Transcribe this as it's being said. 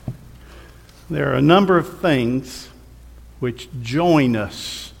There are a number of things which join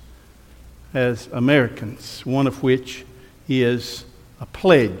us as Americans, one of which is a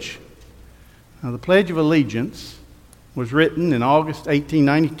pledge. Now, the Pledge of Allegiance was written in August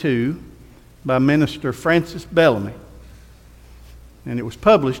 1892 by Minister Francis Bellamy, and it was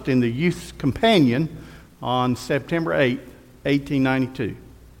published in the Youth's Companion on September 8, 1892.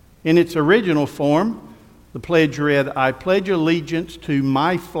 In its original form, the pledge read, "I pledge allegiance to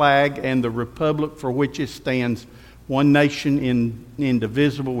my flag and the republic for which it stands, one nation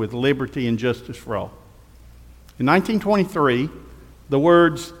indivisible with liberty and justice for all." In 1923, the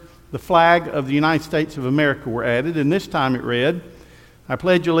words, "the flag of the United States of America" were added, and this time it read, "I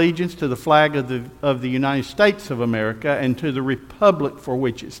pledge allegiance to the flag of the United States of America and to the republic for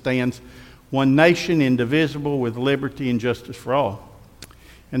which it stands, one nation indivisible with liberty and justice for all."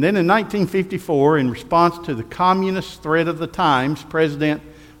 And then in 1954, in response to the communist threat of the times, President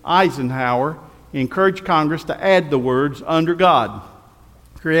Eisenhower encouraged Congress to add the words "under God,"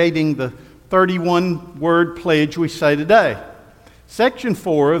 creating the 31-word pledge we say today. Section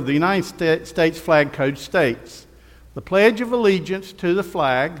 4 of the United States Flag Code states, "The pledge of allegiance to the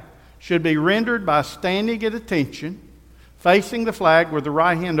flag should be rendered by standing at attention, facing the flag with the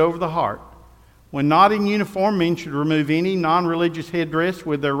right hand over the heart. When not in uniform, men should remove any non-religious headdress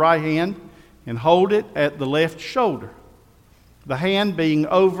with their right hand and hold it at the left shoulder, the hand being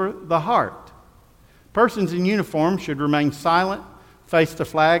over the heart. Persons in uniform should remain silent, face the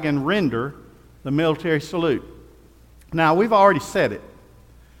flag, and render the military salute." Now, we've already said it,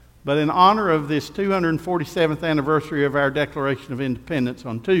 but in honor of this 247th anniversary of our Declaration of Independence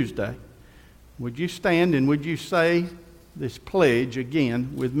on Tuesday, would you stand and would you say this pledge again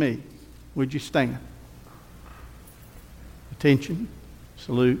with me? Would you stand? Attention,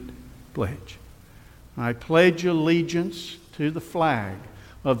 salute, pledge. "I pledge allegiance to the flag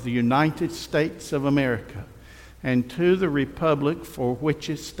of the United States of America and to the republic for which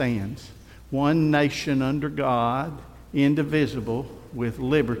it stands, one nation under God, indivisible, with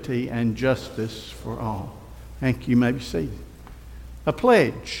liberty and justice for all." Thank you. You may be seated. A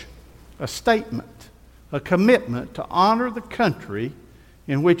pledge, a statement, a commitment to honor the country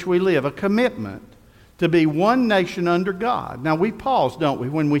in which we live, a commitment to be one nation under God. Now, we pause, don't we,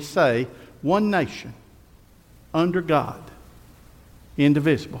 when we say one nation under God,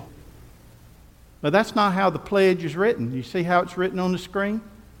 indivisible. But that's not how the pledge is written. You see how it's written on the screen?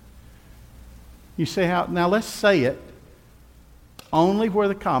 You see how? Now, let's say it only where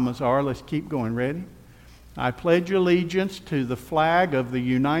the commas are. Let's keep going. Ready? "I pledge allegiance to the flag of the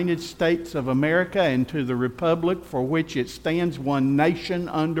United States of America and to the republic for which it stands, one nation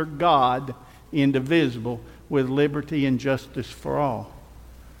under God, indivisible, with liberty and justice for all."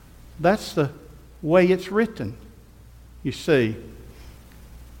 That's the way it's written. You see,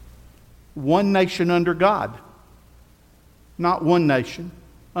 one nation under God. Not one nation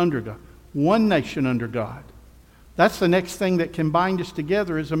under God. One nation under God. That's the next thing that can bind us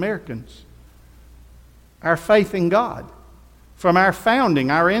together as Americans. Our faith in God. From our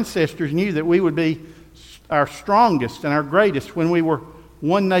founding, our ancestors knew that we would be our strongest and our greatest when we were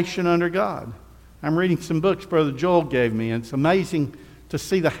one nation under God. I'm reading some books Brother Joel gave me, and it's amazing to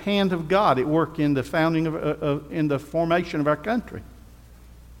see the hand of God at work in the founding in the formation of our country.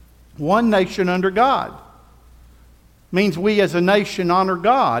 One nation under God means we as a nation honor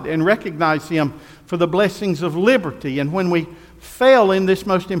God and recognize Him for the blessings of liberty. And when we fail in this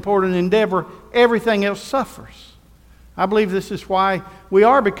most important endeavor, everything else suffers. I believe this is why we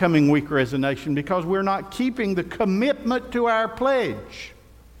are becoming weaker as a nation, because we're not keeping the commitment to our pledge.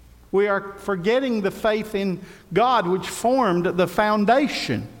 We are forgetting the faith in God which formed the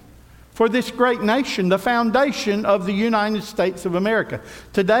foundation for this great nation, the foundation of the United States of America.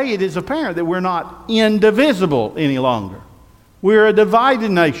 Today it is apparent that we're not indivisible any longer. We're a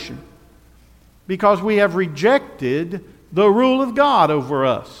divided nation because we have rejected the rule of God over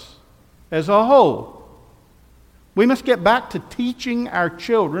us as a whole. We must get back to teaching our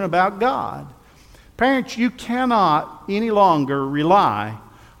children about God. Parents, you cannot any longer rely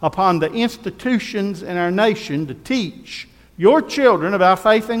upon the institutions in our nation to teach your children about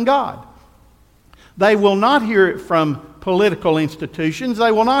faith in God. They will not hear it from political institutions.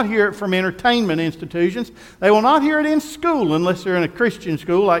 They will not hear it from entertainment institutions. They will not hear it in school unless they're in a Christian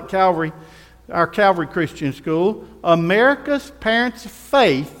school like Calvary, our Calvary Christian School. America's parents of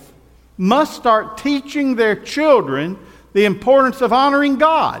faith must start teaching their children the importance of honoring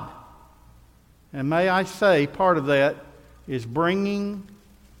God. And may I say, part of that is bringing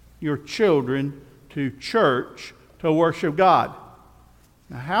your children to church to worship God.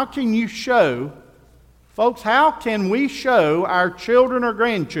 Now, how can you show Folks, how can we show our children or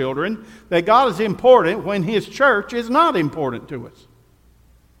grandchildren that God is important when His church is not important to us?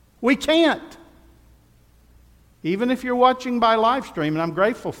 We can't. Even if you're watching by live stream, and I'm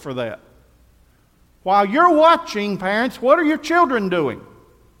grateful for that. While you're watching, parents, what are your children doing?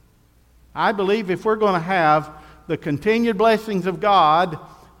 I believe if we're going to have the continued blessings of God,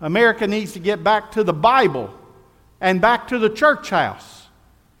 America needs to get back to the Bible and back to the church house.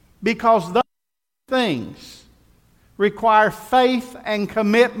 Because those things require faith and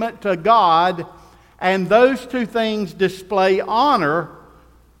commitment to God, and those two things display honor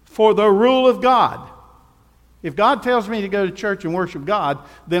for the rule of God. If God tells me to go to church and worship God,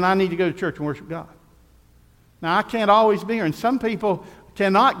 then I need to go to church and worship God. Now, I can't always be here, and some people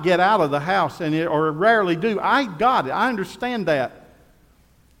cannot get out of the house, or rarely do. I got it. I understand that.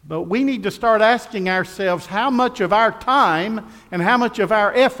 But we need to start asking ourselves how much of our time and how much of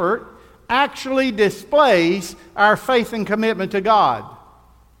our effort actually displays our faith and commitment to God.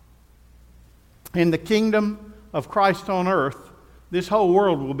 In the kingdom of Christ on earth, this whole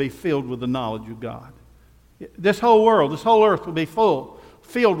world will be filled with the knowledge of God. This whole world, this whole earth will be filled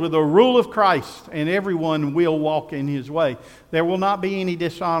with the rule of Christ, and everyone will walk in His way. There will not be any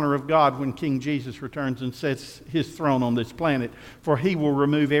dishonor of God when King Jesus returns and sets His throne on this planet, for He will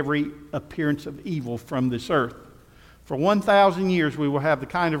remove every appearance of evil from this earth. For 1,000 years we will have the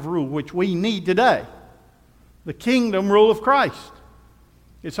kind of rule which we need today, the kingdom rule of Christ.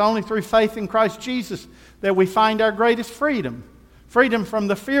 It's only through faith in Christ Jesus that we find our greatest freedom. Freedom from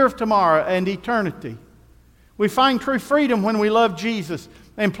the fear of tomorrow and eternity. We find true freedom when we love Jesus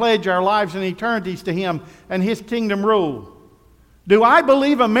and pledge our lives and eternities to Him and His kingdom rule. Do I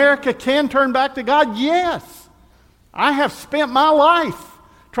believe America can turn back to God? Yes. I have spent my life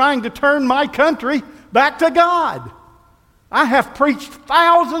trying to turn my country back to God. I have preached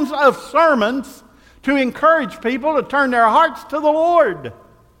thousands of sermons to encourage people to turn their hearts to the Lord.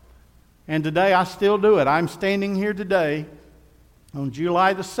 And today I still do it. I'm standing here today on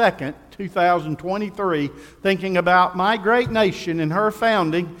July the 2nd, 2023, thinking about my great nation and her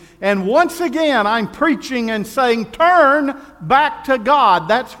founding. And once again, I'm preaching and saying, turn back to God.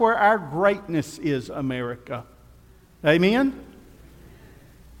 That's where our greatness is, America. Amen?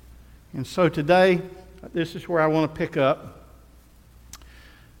 And so today, this is where I want to pick up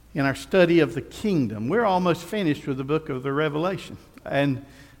in our study of the kingdom. We're almost finished with the book of the Revelation. And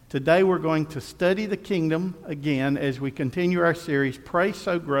today we're going to study the kingdom again as we continue our series, Pray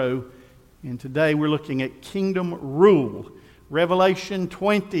So Grow. And today we're looking at kingdom rule. Revelation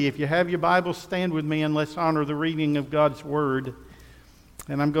 20. If you have your Bible, stand with me and let's honor the reading of God's Word.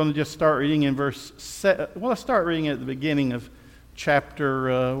 And I'm going to just start reading in verse 7. Well, let's start reading at the beginning of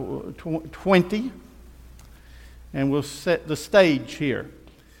chapter 20. And we'll set the stage here.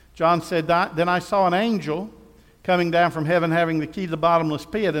 John said, Then I saw an angel coming down from heaven, having the key to the bottomless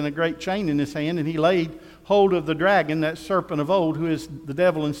pit and a great chain in his hand, and he laid hold of the dragon, that serpent of old, who is the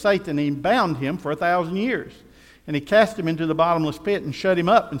devil and Satan, and he bound him for 1,000 years. And he cast him into the bottomless pit and shut him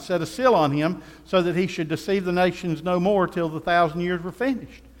up and set a seal on him, so that he should deceive the nations no more till the 1,000 years were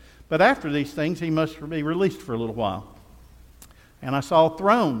finished. But after these things he must be released for a little while. And I saw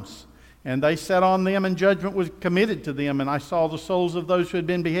thrones, and they sat on them, and judgment was committed to them. And I saw the souls of those who had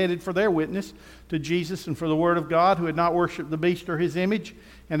been beheaded for their witness to Jesus and for the word of God, who had not worshipped the beast or his image,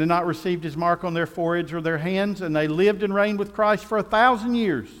 and had not received his mark on their foreheads or their hands. And they lived and reigned with Christ for 1,000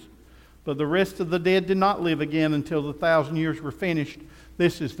 years. But the rest of the dead did not live again until the 1,000 years were finished.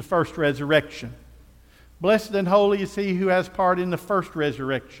 This is the first resurrection. Blessed and holy is he who has part in the first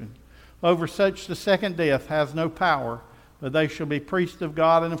resurrection. Over such the second death has no power, but they shall be priests of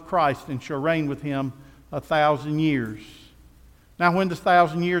God and of Christ, and shall reign with him 1,000 years. Now when the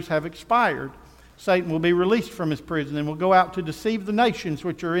 1,000 years have expired, Satan will be released from his prison, and will go out to deceive the nations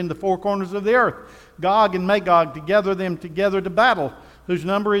which are in the four corners of the earth, Gog and Magog, to gather them together to battle, whose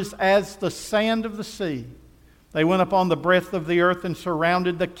number is as the sand of the sea. They went upon the breadth of the earth and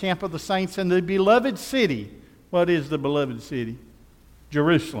surrounded the camp of the saints and the beloved city. What is the beloved city?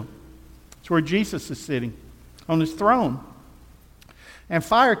 Jerusalem. It's where Jesus is sitting on his throne. And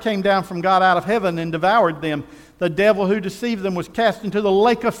fire came down from God out of heaven and devoured them. The devil who deceived them was cast into the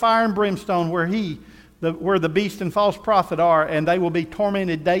lake of fire and brimstone, where the beast and false prophet are, and they will be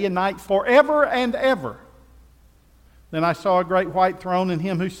tormented day and night forever and ever. Then I saw a great white throne, and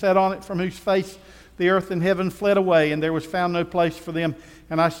him who sat on it, from whose face the earth and heaven fled away, and there was found no place for them.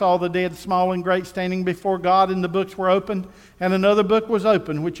 And I saw the dead, small and great, standing before God, and the books were opened. And another book was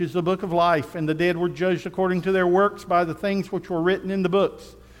opened, which is the book of life. And the dead were judged according to their works by the things which were written in the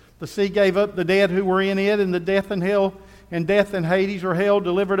books. The sea gave up the dead who were in it, and the death and hell and death and Hades or hell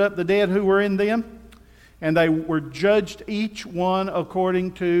delivered up the dead who were in them. and they were judged each one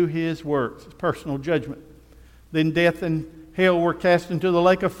according to his works. It's personal judgment. Then death and hell were cast into the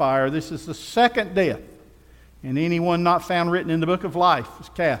lake of fire. This is the second death. And anyone not found written in the book of life is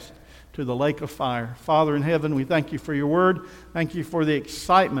cast to the lake of fire. Father in heaven, we thank you for your word. Thank you for the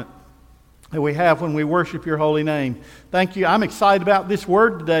excitement that we have when we worship your holy name. Thank you. I'm excited about this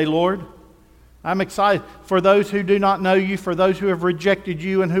word today, Lord. I'm excited for those who do not know you, for those who have rejected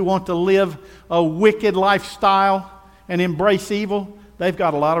you and who want to live a wicked lifestyle and embrace evil. They've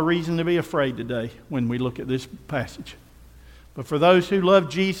got a lot of reason to be afraid today when we look at this passage. But for those who love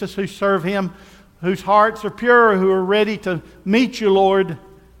Jesus, who serve him, whose hearts are pure, who are ready to meet you, Lord,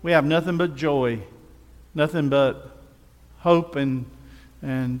 we have nothing but joy, nothing but hope and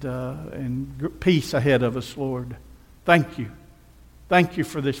peace ahead of us, Lord. Thank you. Thank you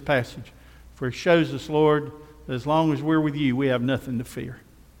for this passage. For it shows us, Lord, that as long as we're with you, we have nothing to fear.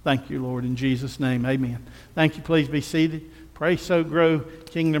 Thank you, Lord, in Jesus' name. Amen. Thank you. Please be seated. Pray, so grow,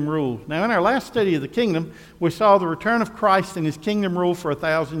 kingdom rule. Now, in our last study of the kingdom, we saw the return of Christ and his kingdom rule for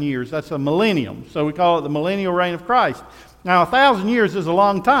 1,000 years. That's a millennium. So we call it the millennial reign of Christ. Now, 1,000 years is a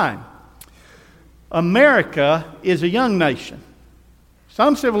long time. America is a young nation.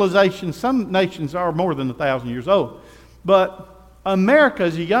 Some civilizations, some nations are more than 1,000 years old. But America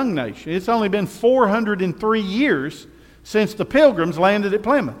is a young nation. It's only been 403 years since the Pilgrims landed at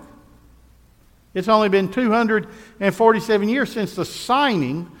Plymouth. It's only been 247 years since the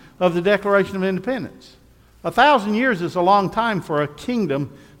signing of the Declaration of Independence. 1,000 years is a long time for a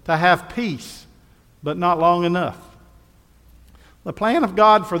kingdom to have peace, but not long enough. The plan of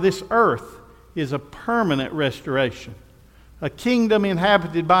God for this earth is a permanent restoration, a kingdom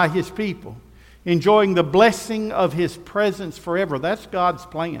inhabited by his people, enjoying the blessing of his presence forever. That's God's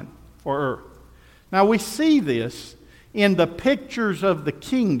plan for earth. Now we see this in the pictures of the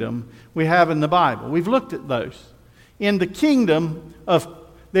kingdom we have in the Bible. We've looked at those. In the kingdom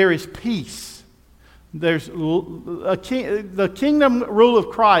there is peace. There's the kingdom rule of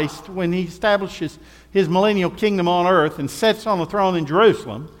Christ when he establishes his millennial kingdom on earth and sets on the throne in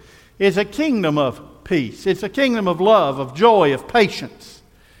Jerusalem is a kingdom of peace. It's a kingdom of love, of joy, of patience.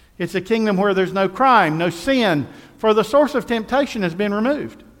 It's a kingdom where there's no crime, no sin, for the source of temptation has been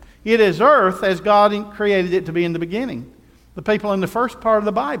removed. It is earth as God created it to be in the beginning. The people in the first part of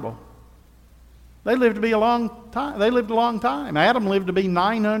the Bible, they lived to be a long time. They lived a long time. Adam lived to be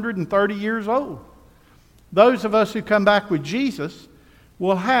 930 years old. Those of us who come back with Jesus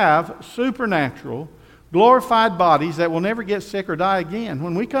will have supernatural, glorified bodies that will never get sick or die again.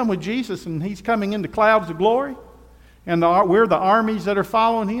 When we come with Jesus and he's coming into clouds of glory, and we're the armies that are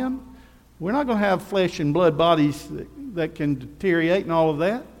following him, we're not going to have flesh and blood bodies that can deteriorate and all of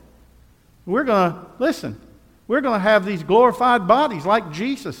that. We're going to have these glorified bodies like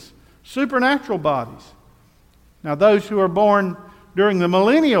Jesus, supernatural bodies. Now those who are born during the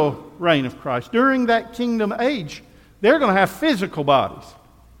millennial reign of Christ, during that kingdom age, they're going to have physical bodies.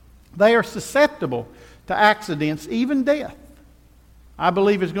 They are susceptible to accidents, even death. I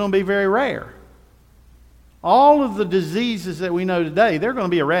believe it's going to be very rare. All of the diseases that we know today, they're going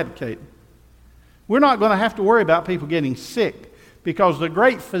to be eradicated. We're not going to have to worry about people getting sick because the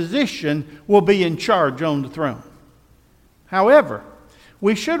great physician will be in charge on the throne. However,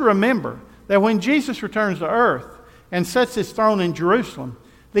 we should remember that when Jesus returns to earth and sets his throne in Jerusalem,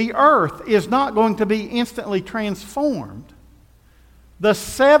 the earth is not going to be instantly transformed. The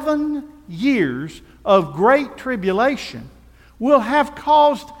 7 years of great tribulation will have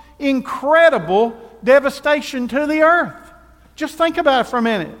caused incredible devastation to the earth. Just think about it for a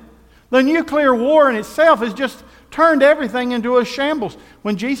minute. The nuclear war in itself has just turned everything into a shambles.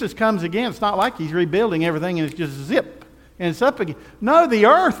 When Jesus comes again, it's not like he's rebuilding everything and it's just zip and it's up again. No, the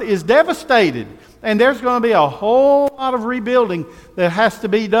earth is devastated. And there's going to be a whole lot of rebuilding that has to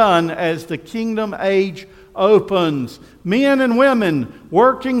be done as the kingdom age opens. Men and women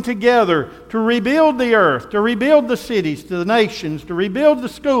working together to rebuild the earth, to rebuild the cities, to the nations, to rebuild the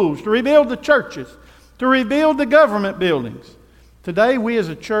schools, to rebuild the churches, to rebuild the government buildings. Today, we as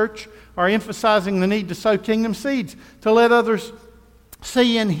a church are emphasizing the need to sow kingdom seeds, to let others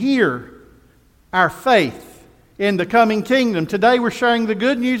see and hear our faith in the coming kingdom. Today, we're sharing the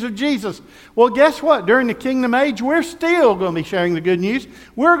good news of Jesus. Well, guess what? During the kingdom age, we're still going to be sharing the good news.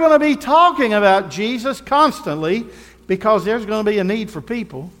 We're going to be talking about Jesus constantly because there's going to be a need for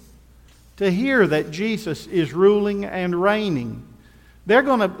people to hear that Jesus is ruling and reigning. They're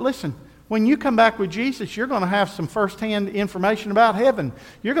going to, listen, when you come back with Jesus, you're going to have some firsthand information about heaven.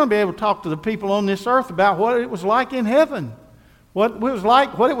 You're going to be able to talk to the people on this earth about what it was like in heaven, what it was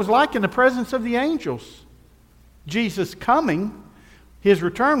like in the presence of the angels. Jesus coming, his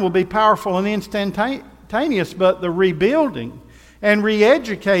return will be powerful and instantaneous. instantaneous, but the rebuilding and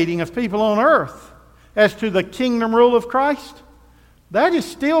re-educating of people on earth as to the kingdom rule of Christ, that is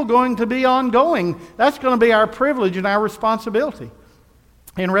still going to be ongoing. That's going to be our privilege and our responsibility.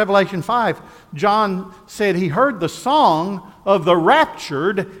 In Revelation 5, John said he heard the song of the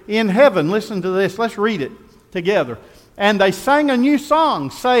raptured in heaven. Listen to this. Let's read it together. And they sang a new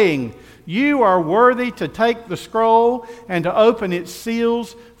song, saying, "You are worthy to take the scroll and to open its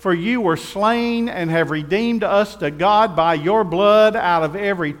seals, for you were slain and have redeemed us to God by your blood out of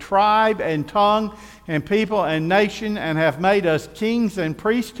every tribe and tongue and people and nation, and have made us kings and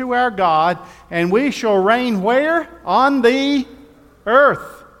priests to our God, and we shall reign" where? On the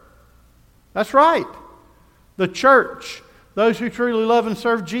earth. That's right. The church, those who truly love and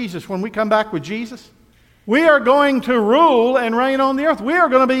serve Jesus, when we come back with Jesus, we are going to rule and reign on the earth. We are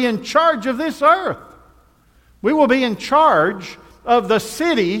going to be in charge of this earth. We will be in charge of the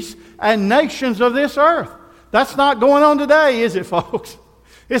cities and nations of this earth. That's not going on today, is it, folks?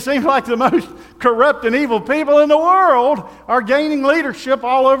 It seems like the most corrupt and evil people in the world are gaining leadership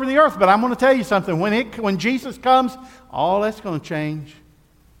all over the earth. But I'm going to tell you something. When Jesus comes, all that's going to change.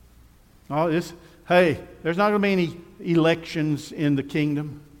 There's not going to be any elections in the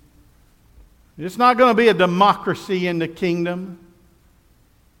kingdom. It's not going to be a democracy in the kingdom.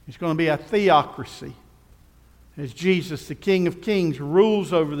 It's going to be a theocracy. As Jesus, the King of Kings,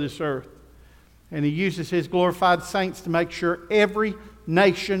 rules over this earth. And He uses His glorified saints to make sure every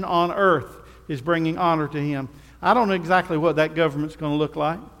nation on earth is bringing honor to Him. I don't know exactly what that government's going to look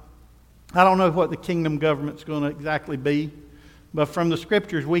like. I don't know what the kingdom government's going to exactly be. But from the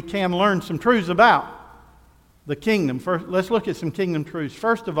Scriptures, we can learn some truths about the kingdom. First, let's look at some kingdom truths.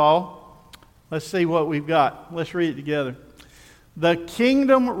 First of all, let's see what we've got. Let's read it together. The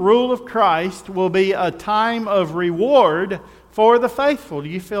kingdom rule of Christ will be a time of reward for the faithful. Do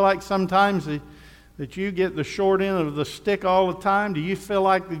you feel like sometimes that you get the short end of the stick all the time? Do you feel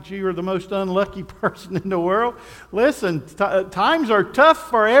like that you are the most unlucky person in the world? Listen, times are tough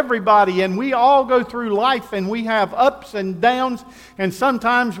for everybody, and we all go through life, and we have ups and downs, and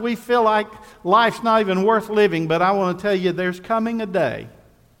sometimes we feel like life's not even worth living. But I want to tell you, there's coming a day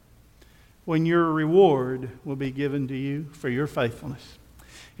when your reward will be given to you for your faithfulness.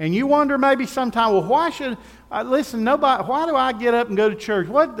 And you wonder maybe sometime, well, why should why do I get up and go to church?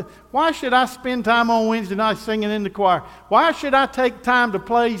 Why should I spend time on Wednesday night singing in the choir? Why should I take time to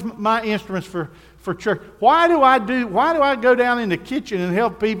play my instruments for church? Why do I go down in the kitchen and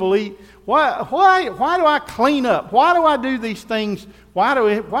help people eat? Why do I clean up? Why do I do these things? Why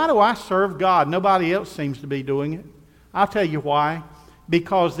do I serve God? Nobody else seems to be doing it. I'll tell you why.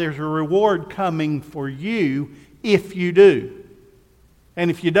 Because there's a reward coming for you if you do. And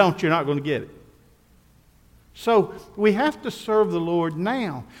if you don't, you're not going to get it. So we have to serve the Lord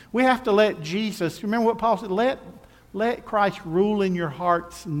now. We have to let Jesus, remember what Paul said, let Christ rule in your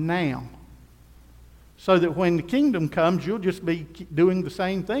hearts now. So that when the kingdom comes, you'll just be doing the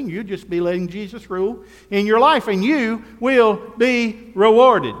same thing. You'll just be letting Jesus rule in your life, and you will be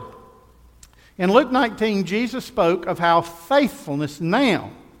rewarded. In Luke 19, Jesus spoke of how faithfulness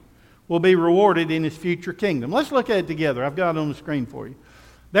now will be rewarded in His future kingdom. Let's look at it together. I've got it on the screen for you.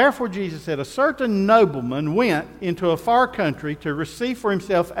 Therefore, Jesus said, a certain nobleman went into a far country to receive for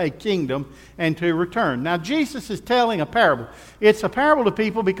himself a kingdom and to return. Now, Jesus is telling a parable. It's a parable to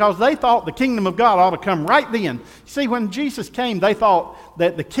people because they thought the kingdom of God ought to come right then. See, when Jesus came, they thought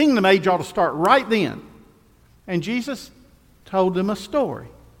that the kingdom age ought to start right then. And Jesus told them a story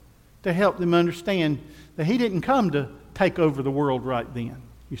to help them understand that He didn't come to take over the world right then,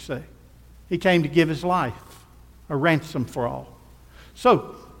 you see. He came to give His life, a ransom for all.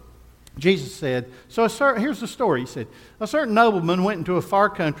 So, Jesus said, here's the story. He said, a certain nobleman went into a far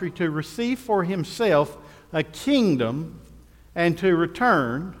country to receive for himself a kingdom and to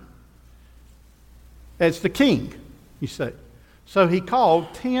return as the king, you say. So he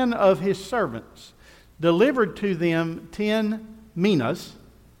called 10 of his servants, delivered to them 10 minas,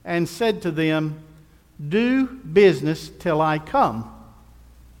 and said to them, do business till I come.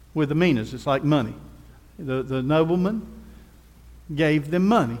 With the minas, it's like money. The nobleman gave them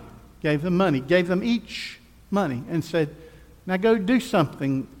money, gave them each money, and said, now go do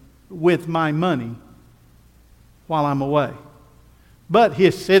something with my money while I'm away. But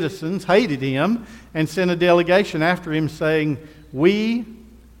his citizens hated him and sent a delegation after him saying, we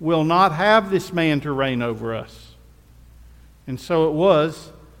will not have this man to reign over us. And so it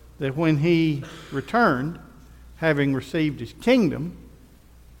was that when he returned, having received his kingdom,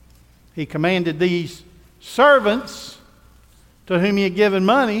 he commanded these servants to whom he had given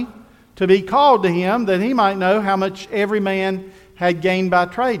money to be called to him, that he might know how much every man had gained by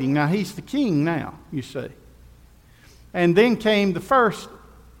trading. Now he's the king now, you see. And then came the first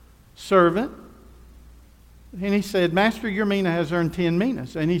servant, and he said, Master, your mina has earned 10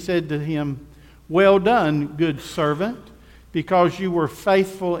 minas. And he said to him, well done, good servant, because you were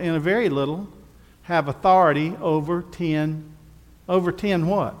faithful in a very little, have authority over 10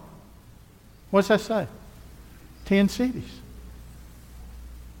 what? What's that say? 10 cities.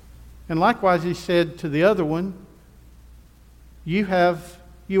 And likewise he said to the other one, you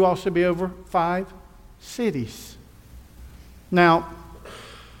also be over 5 cities. Now,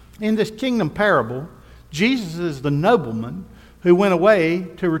 in this kingdom parable, Jesus is the nobleman who went away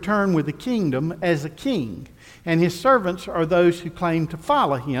to return with the kingdom as a king. And his servants are those who claim to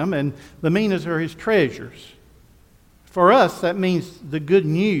follow him, and the minas are his treasures. For us, that means the good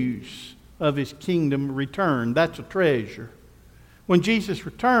news of his kingdom return. That's a treasure. When Jesus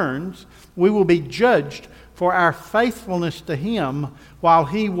returns, we will be judged for our faithfulness to him while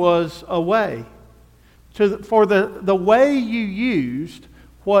he was away. For the way you used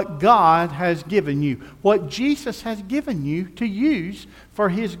what God has given you, what Jesus has given you to use for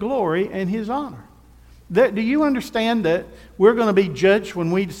his glory and his honor. Do you understand that we're going to be judged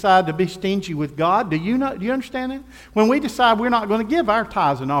when we decide to be stingy with God? Do you understand that? When we decide we're not going to give our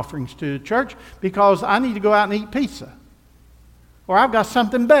tithes and offerings to the church because I need to go out and eat pizza, or I've got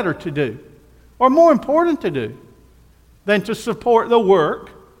something better to do, or more important to do than to support the work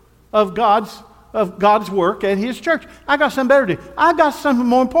of God's work at his church. I got something better to do. I got something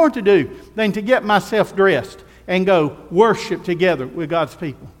more important to do than to get myself dressed and go worship together with God's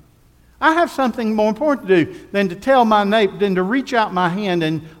people. I have something more important to do than to tell my neighbor, than to reach out my hand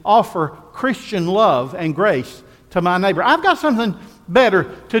and offer Christian love and grace to my neighbor. I've got something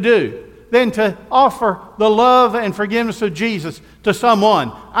better to do than to offer the love and forgiveness of Jesus to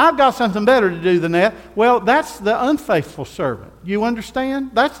someone. I've got something better to do than that. Well, that's the unfaithful servant. You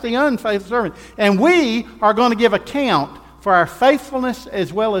understand? That's the unfaithful servant. And we are going to give account for our faithfulness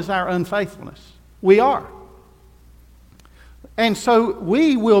as well as our unfaithfulness. We are. And so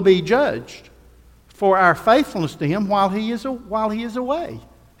we will be judged for our faithfulness to him while he is away.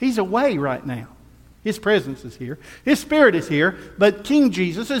 He's away right now. His presence is here. His Spirit is here, but King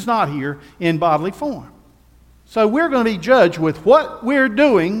Jesus is not here in bodily form. So we're going to be judged with what we're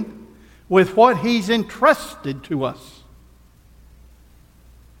doing with what he's entrusted to us.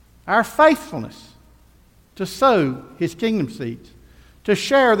 Our faithfulness to sow his kingdom seeds, to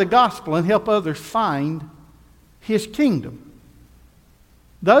share the gospel and help others find his kingdom.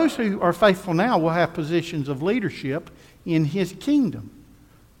 Those who are faithful now will have positions of leadership in his kingdom.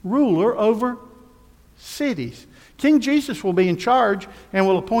 Ruler over cities. King Jesus will be in charge and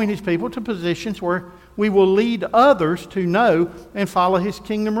will appoint his people to positions where we will lead others to know and follow his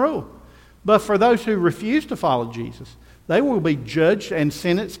kingdom rule. But for those who refuse to follow Jesus, they will be judged and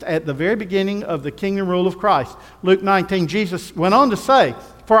sentenced at the very beginning of the kingdom rule of Christ. Luke 19, Jesus went on to say,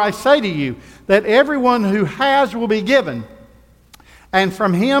 for I say to you that everyone who has will be given, and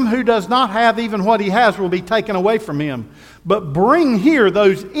from him who does not have even what he has will be taken away from him. But bring here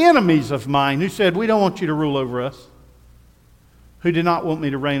those enemies of mine who said, we don't want you to rule over us, who did not want me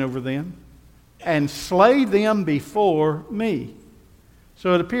to reign over them, and slay them before me.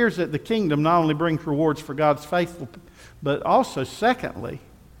 So it appears that the kingdom not only brings rewards for God's faithful, but also, secondly,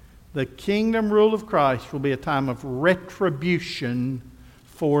 the kingdom rule of Christ will be a time of retribution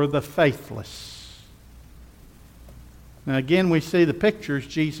for the faithless. Now again, we see the pictures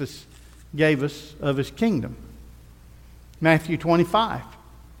Jesus gave us of his kingdom. Matthew 25.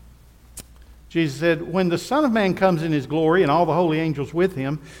 Jesus said, when the Son of Man comes in his glory and all the holy angels with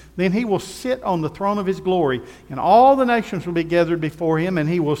him, then he will sit on the throne of his glory, and all the nations will be gathered before him, and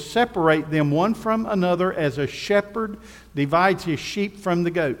he will separate them one from another as a shepherd divides his sheep from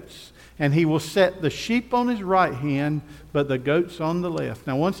the goats. And he will set the sheep on his right hand, but the goats on the left.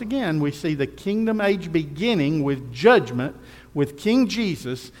 Now once again, we see the kingdom age beginning with judgment, with King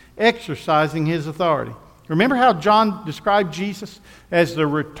Jesus exercising his authority. Remember how John described Jesus as the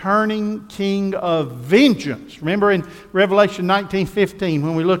returning king of vengeance. Remember in Revelation 19:15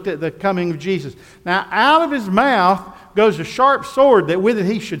 when we looked at the coming of Jesus. Now out of his mouth goes a sharp sword that with it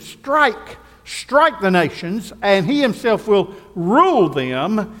he should strike the nations, and he himself will rule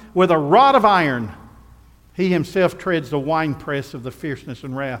them with a rod of iron. He himself treads the winepress of the fierceness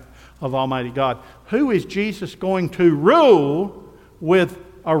and wrath of Almighty God. Who is Jesus going to rule with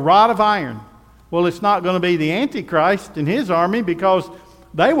a rod of iron? Well, it's not going to be the Antichrist and his army, because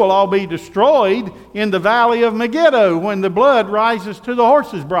they will all be destroyed in the valley of Megiddo when the blood rises to the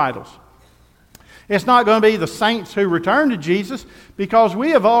horses' bridles. It's not going to be the saints who return to Jesus, because we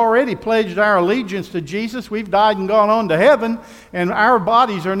have already pledged our allegiance to Jesus. We've died and gone on to heaven, and our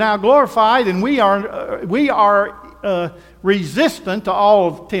bodies are now glorified, and we are resistant to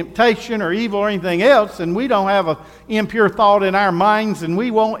all temptation or evil or anything else, and we don't have an impure thought in our minds, and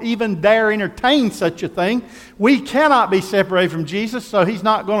we won't even dare entertain such a thing. We cannot be separated from Jesus, so He's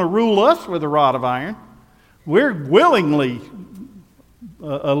not going to rule us with a rod of iron. We're willingly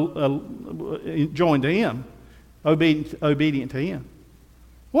joined to Him, obedient to Him.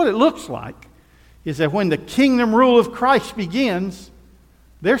 What it looks like is that when the kingdom rule of Christ begins,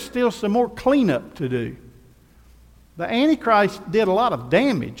 there's still some more cleanup to do. The Antichrist did a lot of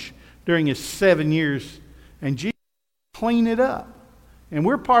damage during his 7 years, and Jesus cleaned it up. And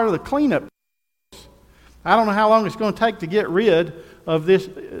we're part of the cleanup. I don't know how long it's going to take to get rid of this,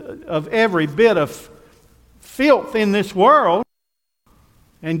 of every bit of filth in this world,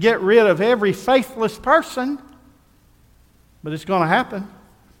 and get rid of every faithless person. But it's going to happen,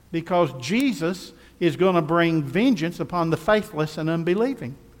 because Jesus is going to bring vengeance upon the faithless and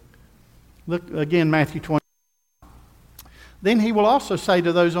unbelieving. Look again, Matthew 20. Then He will also say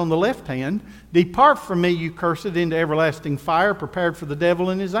to those on the left hand, "Depart from me, you cursed, into everlasting fire, prepared for the devil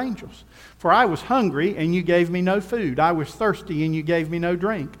and his angels. For I was hungry, and you gave me no food. I was thirsty, and you gave me no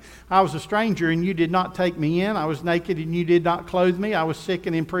drink. I was a stranger, and you did not take me in. I was naked, and you did not clothe me. I was sick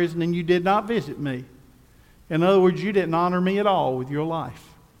and in prison, and you did not visit me." In other words, you didn't honor me at all with your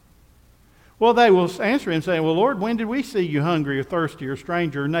life. Well, they will answer Him saying, "Well, Lord, when did we see you hungry or thirsty or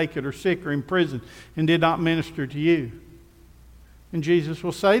stranger or naked or sick or in prison and did not minister to you?" And Jesus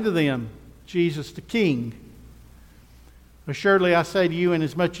will say to them, Jesus the King, "Assuredly I say to you,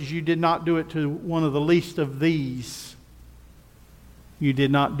 inasmuch as you did not do it to one of the least of these, you did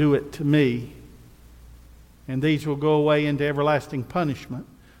not do it to me. And these will go away into everlasting punishment,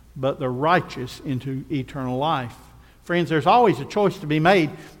 but the righteous into eternal life." Friends, there's always a choice to be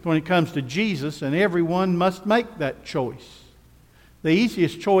made when it comes to Jesus, and everyone must make that choice. The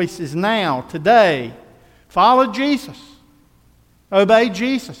easiest choice is now, today. Follow Jesus. Obey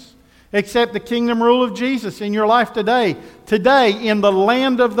Jesus. Accept the kingdom rule of Jesus in your life today. Today, in the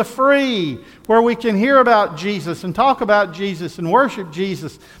land of the free, where we can hear about Jesus and talk about Jesus and worship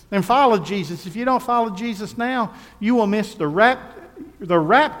Jesus and follow Jesus. If you don't follow Jesus now, you will miss the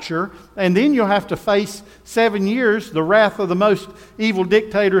rapture, and then you'll have to face 7 years, the wrath of the most evil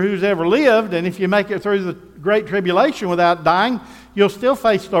dictator who's ever lived. And if you make it through the Great Tribulation without dying, you'll still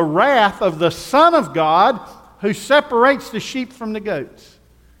face the wrath of the Son of God, who separates the sheep from the goats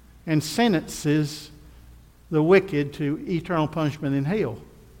and sentences the wicked to eternal punishment in hell.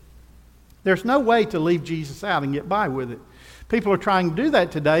 There's no way to leave Jesus out and get by with it. People are trying to do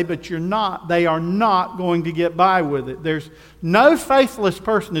that today, but they are not going to get by with it. There's no faithless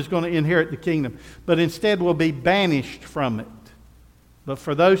person is going to inherit the kingdom, but instead will be banished from it. But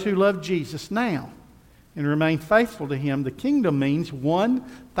for those who love Jesus now and remain faithful to Him, the kingdom means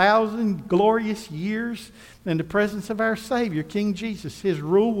 1,000 glorious years in the presence of our Savior, King Jesus. His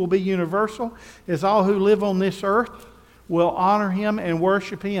rule will be universal, as all who live on this earth will honor Him and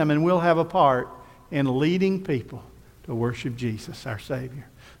worship Him, and will have a part in leading people to worship Jesus, our Savior.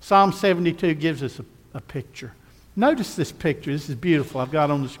 Psalm 72 gives us a picture. Notice this picture. This is beautiful. I've got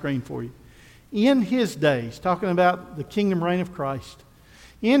it on the screen for you. In His days, talking about the kingdom reign of Christ,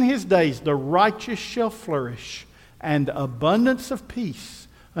 in His days the righteous shall flourish, and abundance of peace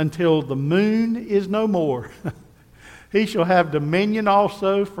until the moon is no more. He shall have dominion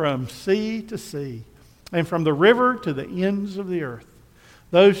also from sea to sea, and from the river to the ends of the earth.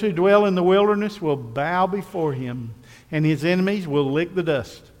 Those who dwell in the wilderness will bow before Him, and His enemies will lick the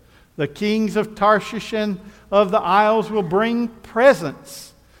dust. The kings of Tarshish and of the isles will bring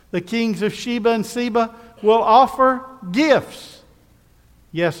presents. The kings of Sheba and Seba will offer gifts.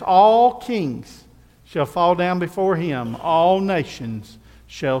 Yes, all kings shall fall down before Him. All nations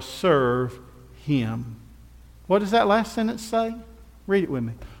shall serve Him. What does that last sentence say? Read it with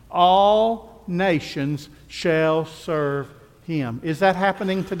me. All nations shall serve Him. Is that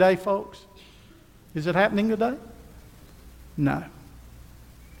happening today, folks? Is it happening today? No.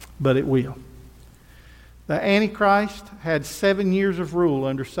 But it will. The Antichrist had 7 years of rule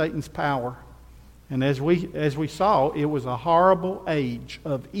under Satan's power. And as we saw, it was a horrible age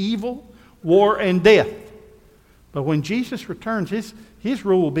of evil, war, and death. But when Jesus returns, his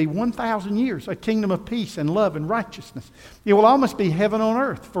rule will be 1,000 years, a kingdom of peace and love and righteousness. It will almost be heaven on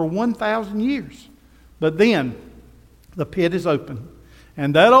earth for 1,000 years. But then the pit is open,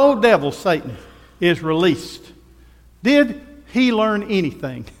 and that old devil, Satan, is released. Did he learn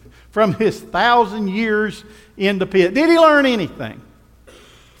anything from his 1,000 years in the pit? Did he learn anything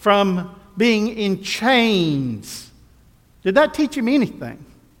from being in chains. Did that teach him anything?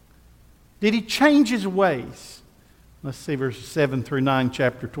 Did he change his ways? Let's see verses 7 through 9,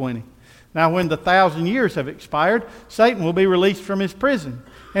 chapter 20. Now when the 1,000 years have expired, Satan will be released from his prison,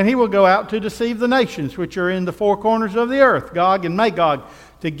 and he will go out to deceive the nations which are in the four corners of the earth, Gog and Magog,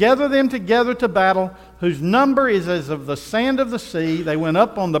 to gather them together to battle, whose number is as of the sand of the sea. They went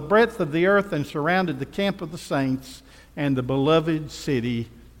up on the breadth of the earth and surrounded the camp of the saints and the beloved city,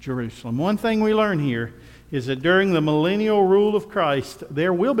 Jerusalem. One thing we learn here is that during the millennial rule of Christ,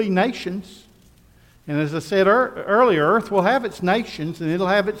 there will be nations. And as I said earlier, earth will have its nations and it'll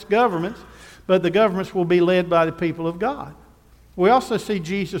have its governments, but the governments will be led by the people of God. We also see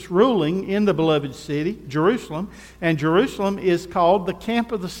Jesus ruling in the beloved city, Jerusalem, and Jerusalem is called the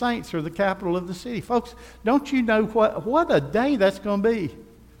camp of the saints, or the capital of the city. Folks, don't you know what a day that's going to be?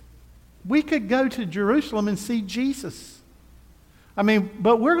 We could go to Jerusalem and see Jesus.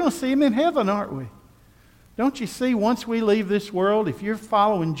 But we're going to see him in heaven, aren't we? Don't you see, once we leave this world, if you're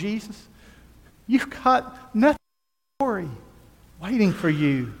following Jesus, you've got nothing but glory waiting for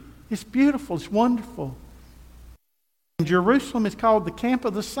you. It's beautiful. It's wonderful. Jerusalem is called the camp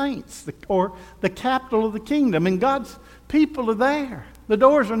of the saints, or the capital of the kingdom. And God's people are there. The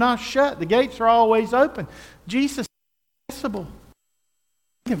doors are not shut. The gates are always open. Jesus is accessible.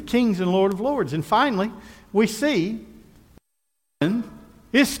 King of kings and Lord of lords. And finally, we see Satan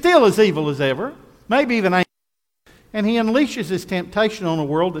is still as evil as ever, maybe even angry. And he unleashes his temptation on a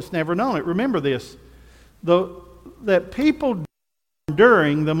world that's never known it. Remember this, that people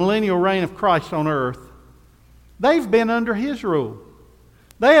during the millennial reign of Christ on earth, they've been under his rule.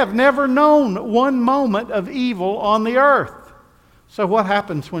 They have never known one moment of evil on the earth. So what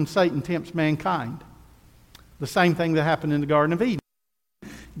happens when Satan tempts mankind? The same thing that happened in the Garden of Eden.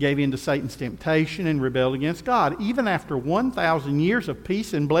 Gave in to Satan's temptation and rebelled against God. Even after 1,000 years of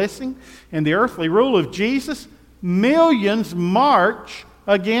peace and blessing and the earthly rule of Jesus, millions march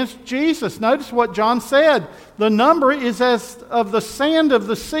against Jesus. Notice what John said. The number is as of the sand of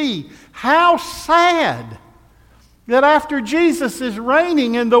the sea. How sad that after Jesus is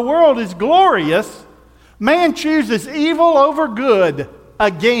reigning and the world is glorious, man chooses evil over good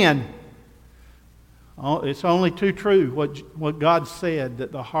again. It's only too true what God said,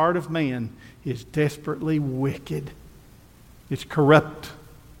 that the heart of man is desperately wicked. It's corrupted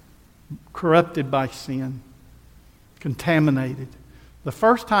by sin, contaminated. The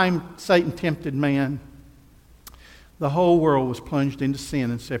first time Satan tempted man, the whole world was plunged into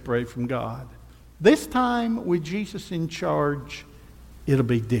sin and separated from God. This time, with Jesus in charge, it'll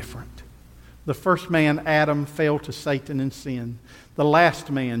be different. The first man, Adam, fell to Satan and sin. The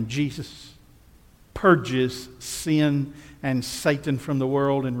last man, Jesus, purges sin and Satan from the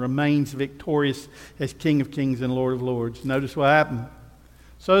world and remains victorious as King of kings and Lord of lords. Notice what happened.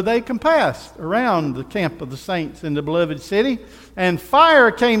 So they compassed around the camp of the saints in the beloved city, and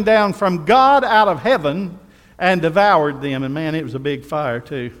fire came down from God out of heaven and devoured them. And man, it was a big fire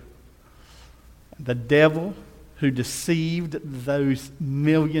too. The devil who deceived those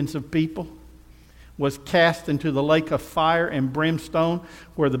millions of people was cast into the lake of fire and brimstone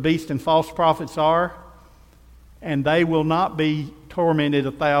where the beast and false prophets are. And they will not be tormented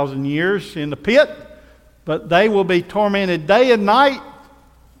 1,000 years in the pit, but they will be tormented day and night.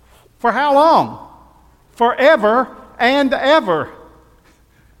 For how long? Forever and ever.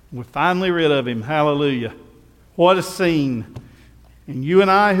 We're finally rid of him. Hallelujah. What a scene. And you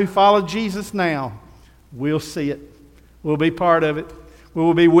and I who follow Jesus now, we'll see it. We'll be part of it. We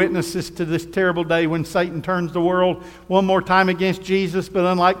will be witnesses to this terrible day when Satan turns the world one more time against Jesus. But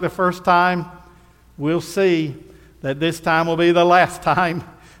unlike the first time, we'll see that this time will be the last time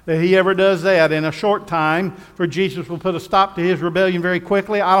that he ever does that. In a short time, for Jesus will put a stop to his rebellion very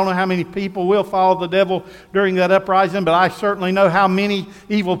quickly. I don't know how many people will follow the devil during that uprising, but I certainly know how many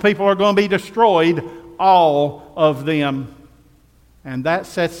evil people are going to be destroyed. All of them. And that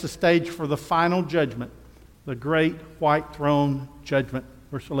sets the stage for the final judgment, the great white throne judgment.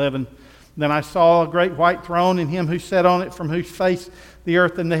 Verse 11, then I saw a great white throne, and him who sat on it, from whose face the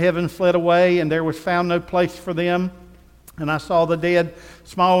earth and the heaven fled away, and there was found no place for them. And I saw the dead,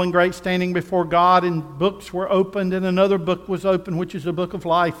 small and great, standing before God, and books were opened, and another book was opened, which is the book of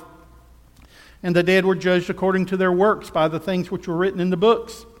life. And the dead were judged according to their works by the things which were written in the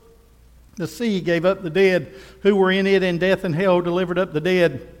books. The sea gave up the dead who were in it, and death and hell delivered up the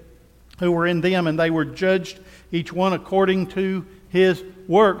dead who were in them, and they were judged, each one according to his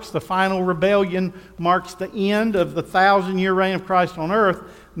works. The final rebellion marks the end of the 1,000-year reign of Christ on earth.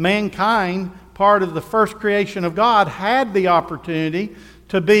 Mankind, part of the first creation of God, had the opportunity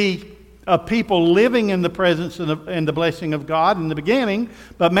to be of people living in the presence and the blessing of God in the beginning,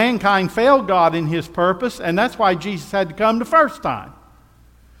 but mankind failed God in His purpose, and that's why Jesus had to come the first time.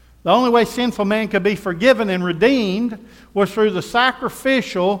 The only way sinful man could be forgiven and redeemed was through the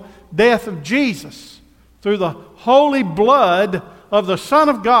sacrificial death of Jesus. Through the holy blood of the Son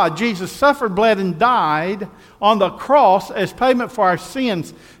of God, Jesus suffered, bled, and died on the cross as payment for our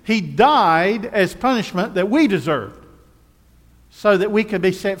sins. He died as punishment that we deserved, so that we could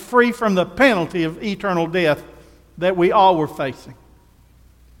be set free from the penalty of eternal death that we all were facing.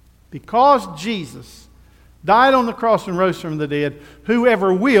 Because Jesus died on the cross and rose from the dead,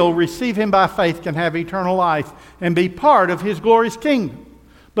 whoever will receive Him by faith can have eternal life and be part of His glorious kingdom.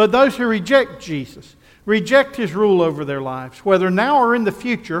 But those who reject Jesus, reject His rule over their lives, whether now or in the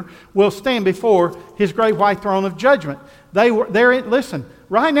future, will stand before His great white throne of judgment. Listen,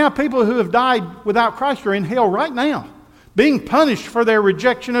 right now people who have died without Christ are in hell right now, being punished for their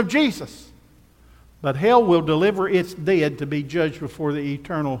rejection of Jesus. But hell will deliver its dead to be judged before the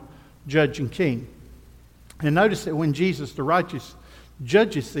eternal judge and king. And notice that when Jesus the righteous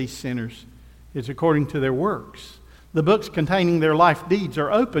judges these sinners, it's according to their works. The books containing their life deeds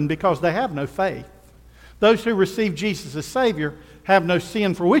are open because they have no faith. Those who receive Jesus as Savior have no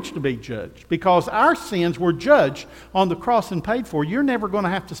sin for which to be judged, because our sins were judged on the cross and paid for. You're never going to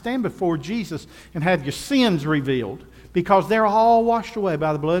have to stand before Jesus and have your sins revealed, because they're all washed away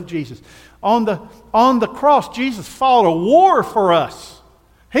by the blood of Jesus. On the cross, Jesus fought a war for us.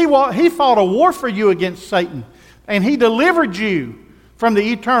 He fought a war for you against Satan, and He delivered you from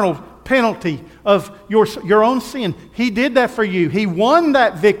the eternal penalty of your own sin. He did that for you. He won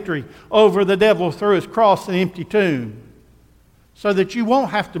that victory over the devil through His cross and empty tomb, so that you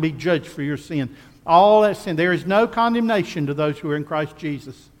won't have to be judged for your sin. All that sin. There is no condemnation to those who are in Christ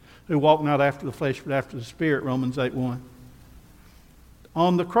Jesus, who walk not after the flesh but after the Spirit, Romans 8:1.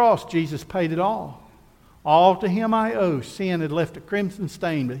 On the cross, Jesus paid it all. All to Him I owe. Sin had left a crimson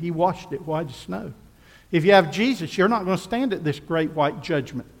stain, but He washed it white as snow. If you have Jesus, you're not going to stand at this great white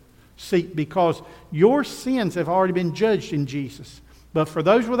judgment seat, because your sins have already been judged in Jesus. But for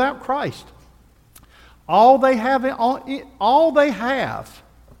those without Christ, all they have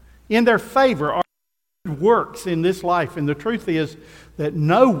in their favor are works in this life. And the truth is that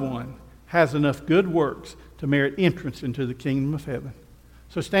no one has enough good works to merit entrance into the kingdom of heaven.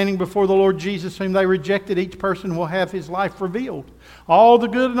 So standing before the Lord Jesus, whom they rejected, each person will have his life revealed. All the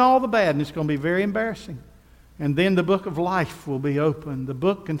good and all the bad, and it's going to be very embarrassing. And then the book of life will be opened, the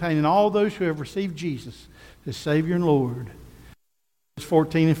book containing all those who have received Jesus as Savior and Lord. Verses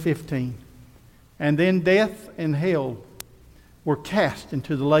 14 and 15. And then death and hell were cast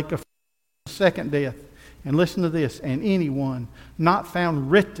into the lake of fire, the second death. And listen to this, and anyone not found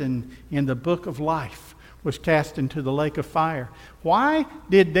written in the book of life was cast into the lake of fire. Why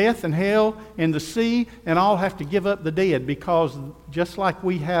did death and hell and the sea and all have to give up the dead? Because just like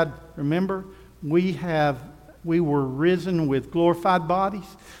we had, remember, we were risen with glorified bodies.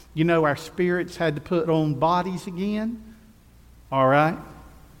 You know, our spirits had to put on bodies again. All right?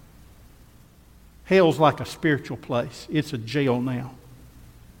 Hell's like a spiritual place. It's a jail now.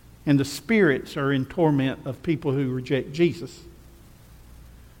 And the spirits are in torment of people who reject Jesus.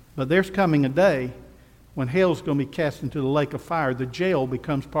 But there's coming a day when hell's going to be cast into the lake of fire. The jail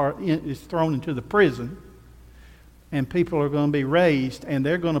is thrown into the prison, and people are going to be raised, and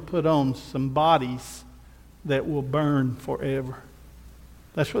they're going to put on some bodies that will burn forever.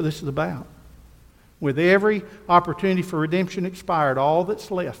 That's what this is about. With every opportunity for redemption expired, all that's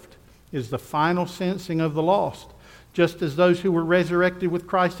left is the final sentencing of the lost. Just as those who were resurrected with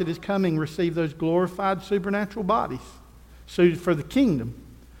Christ at His coming receive those glorified supernatural bodies suited for the kingdom,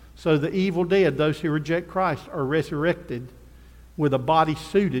 so the evil dead, those who reject Christ, are resurrected with a body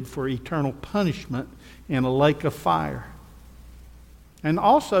suited for eternal punishment in a lake of fire. And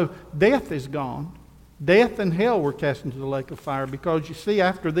also, death is gone. Death and hell were cast into the lake of fire, because you see,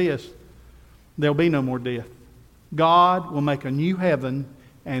 after this, there'll be no more death. God will make a new heaven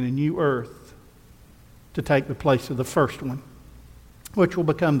and a new earth to take the place of the first one, which will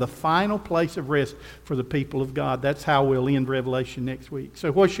become the final place of rest for the people of God. That's how we'll end Revelation next week.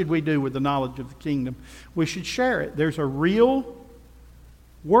 So what should we do with the knowledge of the kingdom? We should share it. There's a real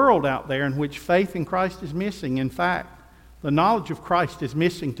world out there in which faith in Christ is missing. In fact, the knowledge of Christ is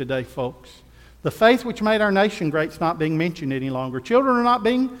missing today, folks. The faith which made our nation great is not being mentioned any longer. Children are not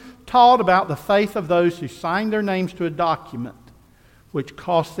being taught about the faith of those who signed their names to a document which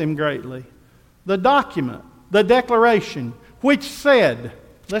cost them greatly. The document, the declaration, which said,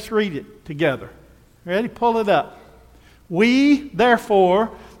 let's read it together. Ready? Pull it up. We,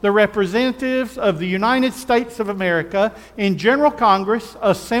 therefore, the representatives of the United States of America in General Congress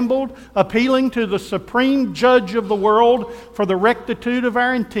assembled, appealing to the supreme judge of the world for the rectitude of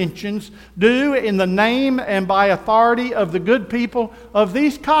our intentions, do in the name and by authority of the good people of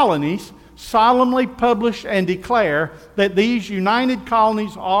these colonies solemnly publish and declare that these united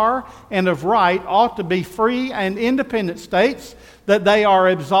colonies are and of right ought to be free and independent states, that they are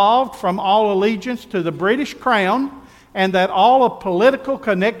absolved from all allegiance to the British Crown, and that all of political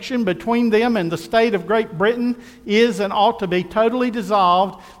connection between them and the state of Great Britain is and ought to be totally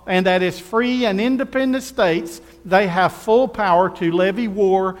dissolved, and that as free and independent states they have full power to levy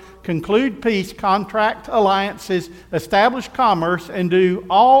war, conclude peace, contract alliances, establish commerce, and do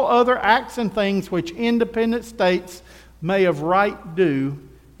all other acts and things which independent states may of right do.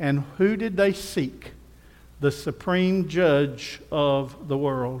 And who did they seek? The supreme judge of the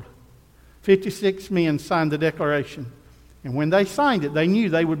world. 56 men signed the declaration. And when they signed it, they knew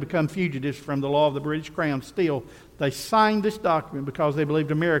they would become fugitives from the law of the British Crown. Still, they signed this document because they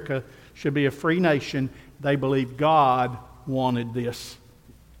believed America should be a free nation. They believed God wanted this.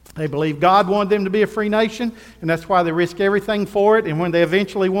 They believed God wanted them to be a free nation, and that's why they risked everything for it. And when they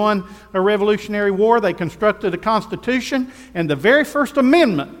eventually won a Revolutionary War, they constructed a Constitution, and the very first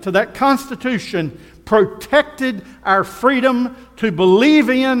amendment to that Constitution protected our freedom to believe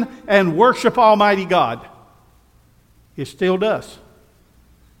in and worship Almighty God. It still does.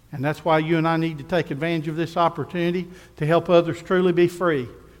 And that's why you and I need to take advantage of this opportunity to help others truly be free.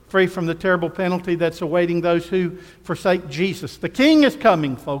 Free from the terrible penalty that's awaiting those who forsake Jesus. The King is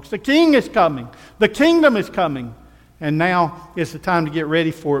coming, folks. The King is coming. The kingdom is coming. And now is the time to get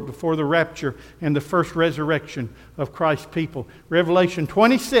ready for it before the rapture and the first resurrection of Christ's people. Revelation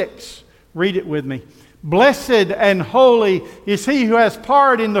 26. Read it with me. Blessed and holy is he who has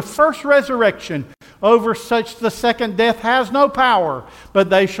part in the first resurrection. Over such the second death has no power,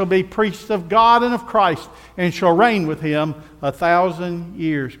 but they shall be priests of God and of Christ, and shall reign with him 1,000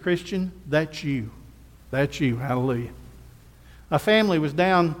 years. Christian, that's you. That's you. Hallelujah. A family was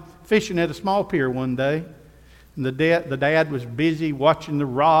down fishing at a small pier one day, and the dad was busy watching the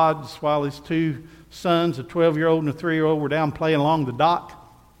rods while his two sons, a 12-year-old and a 3-year-old, were down playing along the dock.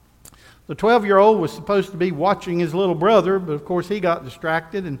 The 12-year-old was supposed to be watching his little brother, but of course he got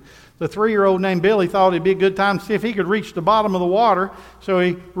distracted, and the 3-year-old named Billy thought it'd be a good time to see if he could reach the bottom of the water. So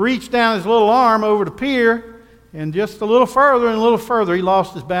he reached down his little arm over the pier, and just a little further and a little further, he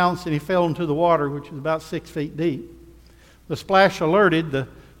lost his balance and he fell into the water, which was about 6 feet deep. The splash alerted the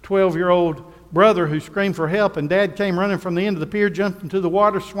 12-year-old brother, who screamed for help, and Dad came running from the end of the pier, jumped into the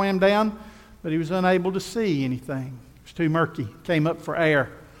water, swam down, but he was unable to see anything. It was too murky. Came up for air.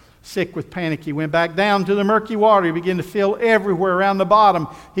 Sick with panic, he went back down to the murky water. He began to feel everywhere around the bottom.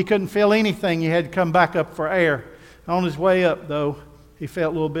 He couldn't feel anything. He had to come back up for air. On his way up, though, he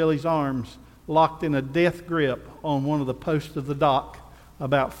felt little Billy's arms locked in a death grip on one of the posts of the dock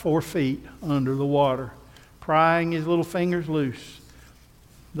about 4 feet under the water. Prying his little fingers loose,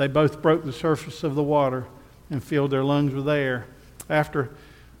 they both broke the surface of the water and filled their lungs with air. After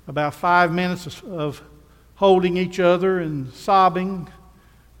about 5 minutes of holding each other and sobbing,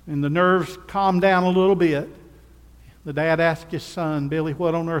 and the nerves calmed down a little bit, the dad asked his son, Billy,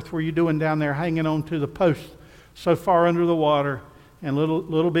 what on earth were you doing down there hanging on to the post so far under the water? And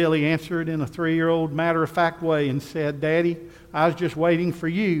little Billy answered in a 3-year-old matter-of-fact way and said, Daddy, I was just waiting for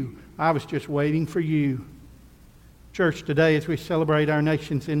you. I was just waiting for you. Church, today as we celebrate our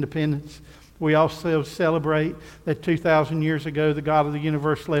nation's independence, we also celebrate that 2,000 years ago, the God of the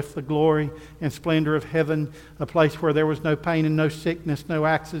universe left the glory and splendor of heaven, a place where there was no pain and no sickness, no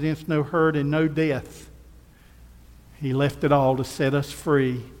accidents, no hurt, and no death. He left it all to set us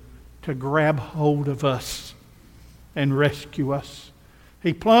free, to grab hold of us and rescue us.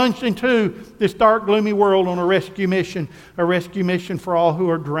 He plunged into this dark, gloomy world on a rescue mission for all who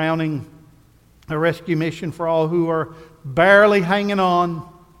are drowning, a rescue mission for all who are barely hanging on,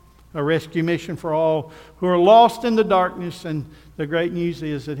 a rescue mission for all who are lost in the darkness, and the great news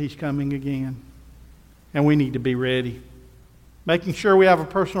is that He's coming again. And we need to be ready. Making sure we have a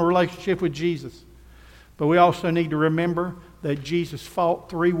personal relationship with Jesus. But we also need to remember that Jesus fought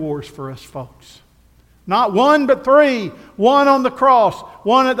 3 wars for us, folks. Not 1, but 3. 1 on the cross,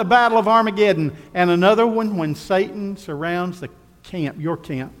 1 at the Battle of Armageddon, and another one when Satan surrounds the camp, your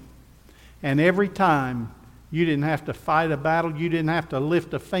camp. And every time, you didn't have to fight a battle. You didn't have to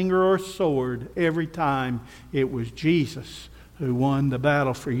lift a finger or a sword. Every time it was Jesus who won the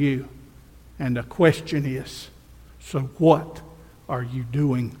battle for you. And the question is, so what are you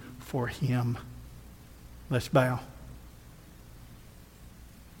doing for Him? Let's bow.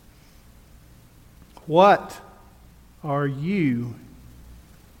 What are you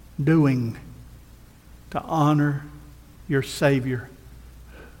doing to honor your Savior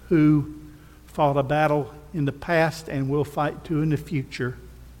who fought a battle in the past and will fight to in the future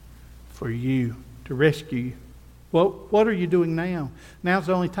for you, to rescue you? Well, what are you doing now? Now's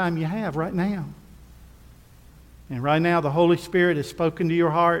the only time you have, right now. And right now the Holy Spirit has spoken to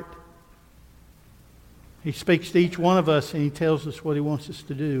your heart. He speaks to each one of us and He tells us what He wants us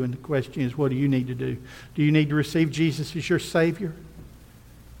to do. And the question is, what do you need to do? Do you need to receive Jesus as your Savior?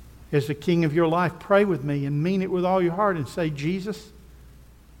 As the King of your life? Pray with me and mean it with all your heart and say, Jesus,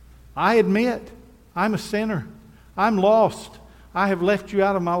 I admit I'm a sinner. I'm lost. I have left you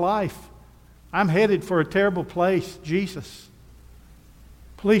out of my life. I'm headed for a terrible place. Jesus,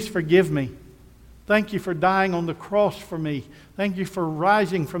 please forgive me. Thank you for dying on the cross for me. Thank you for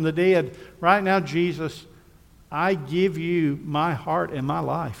rising from the dead. Right now, Jesus, I give you my heart and my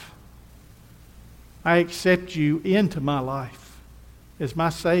life. I accept you into my life as my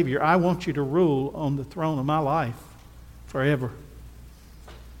Savior. I want you to rule on the throne of my life forever.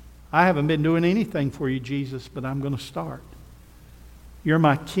 I haven't been doing anything for you, Jesus, but I'm going to start. You're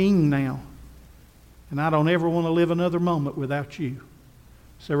my King now, and I don't ever want to live another moment without you.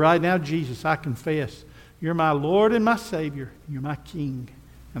 So right now, Jesus, I confess, you're my Lord and my Savior. You're my King,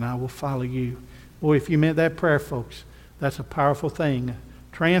 and I will follow you. Boy, if you meant that prayer, folks, that's a powerful thing.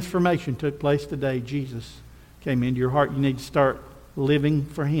 Transformation took place today. Jesus came into your heart. You need to start living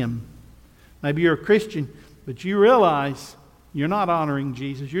for Him. Maybe you're a Christian, but you realize you're not honoring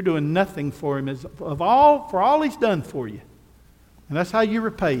Jesus. You're doing nothing for Him for all He's done for you. And that's how you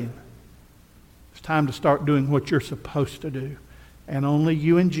repay Him. It's time to start doing what you're supposed to do. And only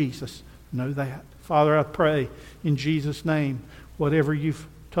you and Jesus know that. Father, I pray in Jesus' name, whatever you've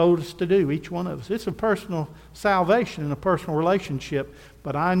told us to do, each one of us. It's a personal salvation and a personal relationship.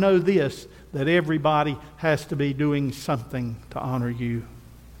 But I know this, that everybody has to be doing something to honor you.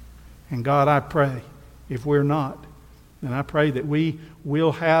 And God, I pray, if we're not, then I pray that we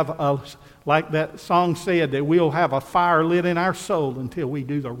will have, like that song said, that we'll have a fire lit in our soul until we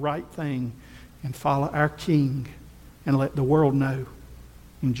do the right thing and follow our King and let the world know.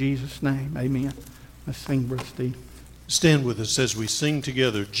 In Jesus' name, amen. Let's sing, Brother Steve. Stand with us as we sing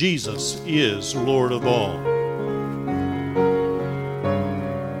together, Jesus is Lord of all.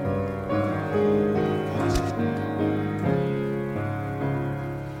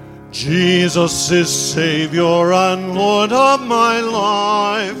 Jesus is Savior and Lord of my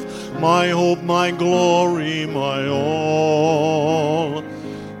life, my hope, my glory, my all.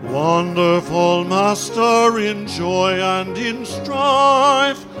 Wonderful Master in joy and in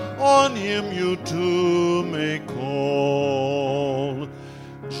strife, on Him you too may call.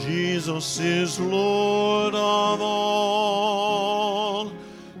 Jesus is Lord of all.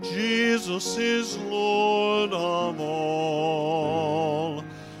 Jesus is Lord of all.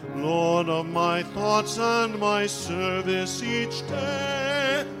 Lord of my thoughts and my service each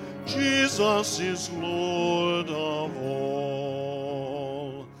day, Jesus is Lord of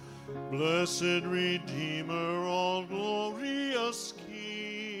all. Blessed Redeemer, all glorious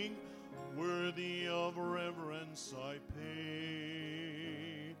King, worthy of reverence I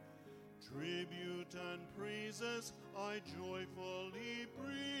pay. Tribute and praises I joyfully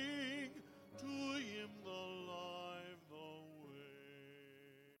bring.